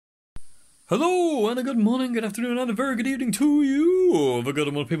Hello, and a good morning, good afternoon, and a very good evening to you, the good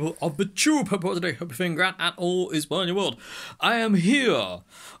and wonderful people of the tube. Hope today, hope you're feeling grand, and all is well in your world. I am here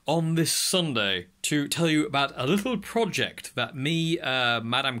on this Sunday to tell you about a little project that me,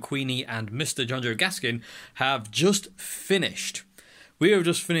 Madame Queenie, and Mr. John Joe Gaskin have just finished. We have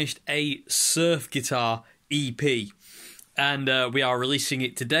just finished a surf guitar EP. And we are releasing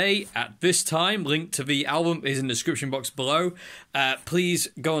it today at this time. Link to the album is in the description box below. Please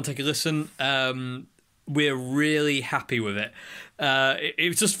go and take a listen. We're really happy with it. It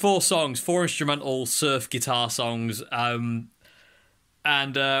was just 4 songs, 4 instrumental surf guitar songs. And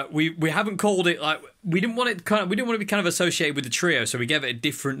we haven't called it like we didn't want to be kind of associated with the trio, so we gave it a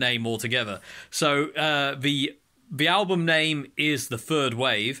different name altogether. So the album name is The Third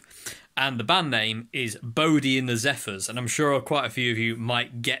Wave. And the band name is Bodie and the Zephyrs, and I'm sure quite a few of you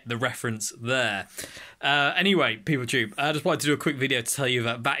might get the reference there. Anyway, PeopleTube, I just wanted to do a quick video to tell you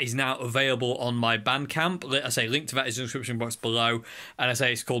that that is now available on my Bandcamp. I say link to that is in the description box below, and I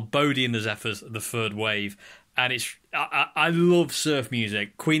say it's called Bodie and the Zephyrs, The Third Wave. And it's I love surf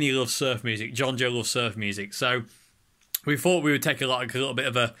music. Queenie loves surf music. John Joe loves surf music. So we thought we would take a little bit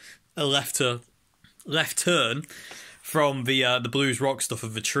of a left turn from the blues rock stuff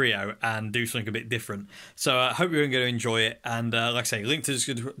of the trio and do something a bit different. So I hope you're going to enjoy it. And like I say, link to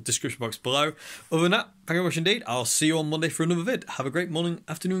the description box below. Other than that, thank you very much indeed. I'll see you on Monday for another vid. Have a great morning,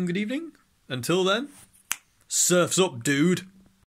 afternoon, good evening. Until then, surf's up, dude.